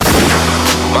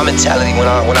my mentality when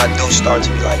I do start to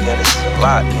be like, man, this is a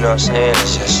lot, you know what I'm saying?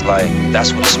 It's just like,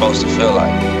 that's what it's supposed to feel like.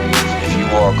 If you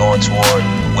are going toward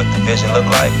what the vision look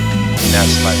like,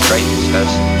 that's like greatness.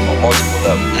 That's on multiple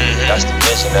levels. That's the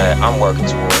vision that I'm working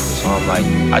towards. So I'm like,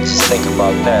 I just think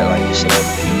about that, like, you know.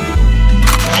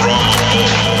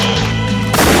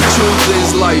 Truth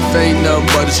is life ain't nothing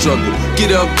but a struggle.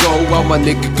 Get up, go, while my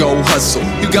nigga go hustle.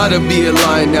 You gotta be a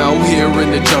lion out here in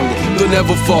the jungle. Don't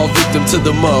ever fall victim to the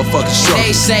motherfucking struggle.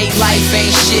 They say life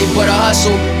ain't shit but a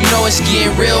hustle. You know it's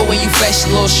getting real when you face a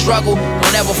little struggle.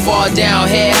 Don't ever fall down,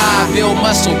 head high, build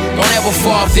muscle. Don't ever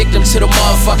fall victim to the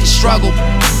motherfucking struggle.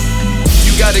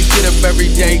 You gotta get up every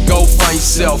day, go find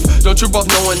yourself. Don't trip off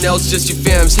no one else, just your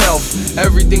fam's health.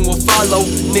 Everything will follow.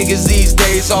 Niggas these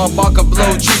days all bark up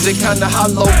blow, trees they kinda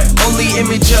hollow. Only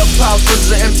image up pop was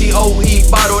an empty OE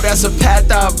bottle. That's a path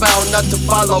I vow not to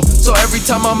follow. So every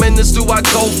time I'm in the stew, I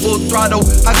go full throttle.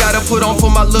 I gotta put on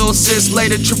for my little sis,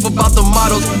 later trip about the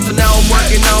models. So now I'm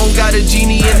working, I don't got a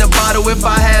genie in the bottle. If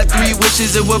I had 3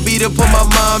 wishes, it would be to put my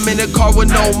mom in a car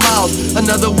with no mouth.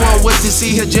 Another one was to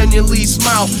see her genuinely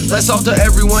smile. That's off to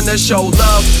everyone that show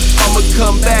love. I'ma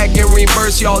come back and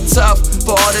reimburse y'all tough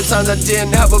for all the times I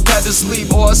didn't have a bed to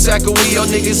sleep or a sack of weed. Y'all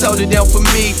niggas held it down for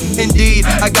me. Indeed,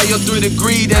 I got you through the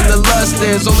greed and the lust.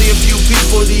 There's only a few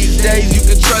people these days you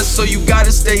can trust, so you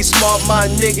gotta stay smart, my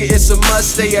nigga. It's a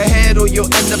must. Stay ahead or you'll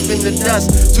end up in the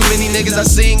dust. Too many niggas I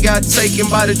seen got taken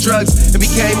by the drugs and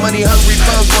became money hungry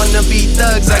bums, wanna be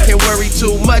thugs. I can't worry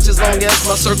too much as long as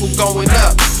my circle going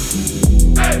up.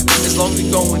 As long as we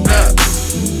going up,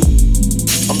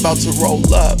 I'm about to roll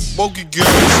up. Smoky girl.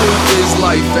 Truth is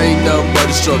life ain't nothing but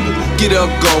a struggle. Get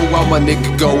up, go, while my nigga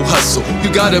go hustle.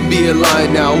 You gotta be a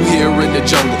lion out here in the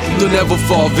jungle. Don't ever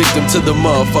fall victim to the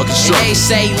motherfucking struggle. They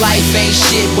say life ain't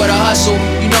shit but a hustle.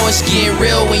 You know it's getting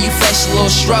real when you face a little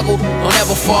struggle. Don't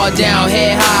ever fall down,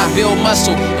 head high, build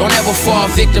muscle. Don't ever fall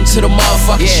victim to the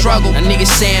motherfucking struggle. A nigga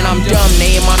saying I'm dumb,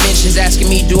 they in my mentions asking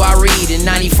me do I read. In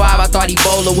 95 I thought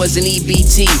Ebola was an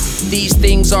EBT. These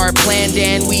things are planned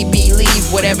and we believe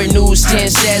whatever News 10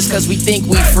 says, cause we think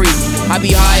we free. I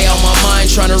be high on my mind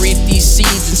trying to reap these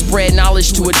seeds and spread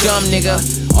knowledge to a dumb nigga.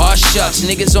 Aw shucks,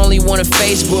 niggas only want a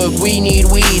Facebook, we need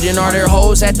weed. And are there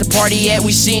hoes at the party yet?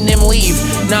 We seen them leave.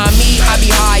 Nah, me, I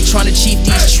be high trying to cheat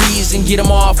these trees and get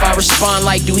them off. I respond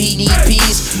like, do he need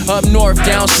peas? Up north,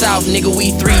 down south, nigga,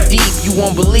 we 3 deep. You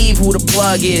won't believe who the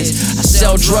plug is. I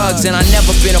sell drugs and I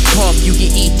never been a punk. You can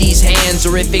eat these hands,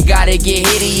 or if it gotta get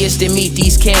hideous, then meet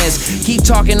these cans. Keep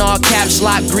talking all caps,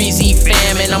 lock, greasy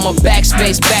fam, and I'm a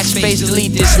backspace,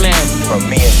 delete this man. From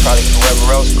me and probably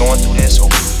whoever else going through this or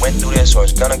went through this or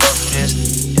is gonna go through this,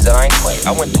 is that I ain't quit.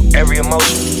 I went through every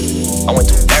emotion. I went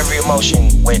through every emotion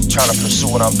with trying to pursue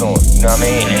what I'm doing. You know what I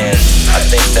mean? And I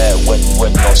think that what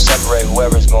gonna separate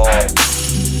whoever's gonna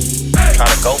try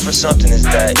to go for something is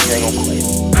that you ain't gonna quit.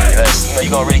 Because, you know,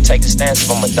 you're gonna really take the stance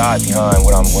if I'm gonna die behind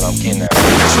what I'm getting at.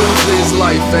 Truth is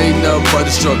life ain't nothing but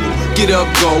a struggle. Get up,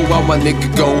 go, while my nigga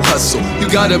go hustle. You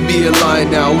gotta be a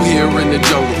lion out here in the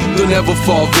jungle. Don't ever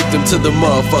fall victim to the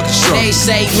motherfucking struggle. They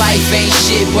say life ain't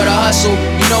shit but a hustle.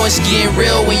 You know it's getting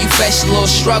real when you face a little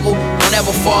struggle. Don't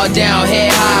ever fall down,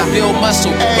 head high, build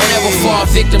muscle. Don't ever fall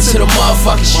victim to the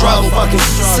motherfucking struggle.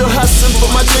 Still hustling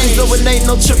for my dreams, though it ain't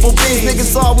no triple B's.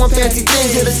 Niggas all want fancy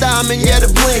things, yeah the diamond, yeah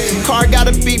the bling. Car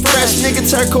gotta be fresh, nigga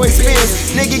turquoise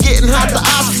fins. Nigga getting hot the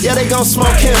ops, yeah they gon'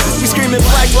 smoke him. We screaming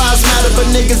Black Lives Matter, but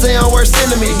niggas they our worst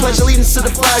enemy. Pledge allegiance to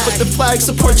the flag, but the flag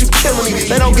support you killing me.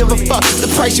 They don't give a fuck, the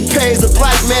price you pay is a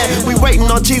black man. We waiting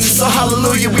on Jesus, so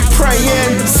hallelujah, we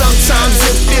praying. Sometimes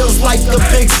it feels like a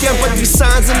big scam, but these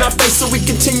signs in our face, so we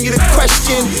continue to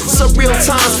question. Surreal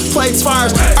times, plagues,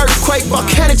 fires, earthquake,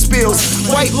 volcanic spills,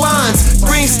 white lines,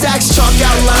 green stacks, chalk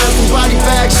outlines, and body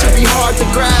bags should be hard to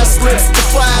grasp. Lips to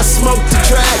flash, smoke to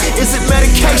drag. Is it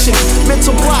medication,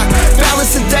 mental block,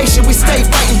 balance sedation? We stay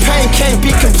fighting pain, can't be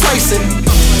complacent.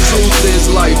 Truth is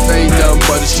life ain't nothing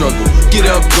but a struggle. Get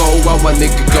up, go, while my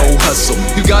nigga go hustle.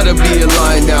 You gotta be a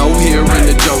lion out here in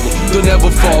the jungle. Don't ever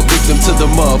fall victim to the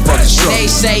motherfucking struggle. They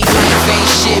say life ain't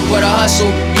shit but a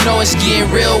hustle. You know it's getting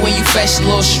real when you face a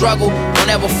little struggle. Don't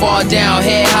ever fall down,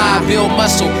 head high, build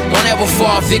muscle. Don't ever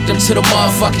fall victim to the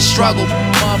motherfucking struggle.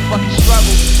 Motherfucking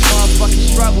struggle, motherfucking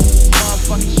struggle,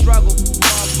 motherfucking struggle,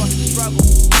 motherfucking struggle,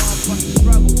 motherfucking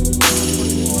struggle,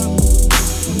 motherfucking struggle.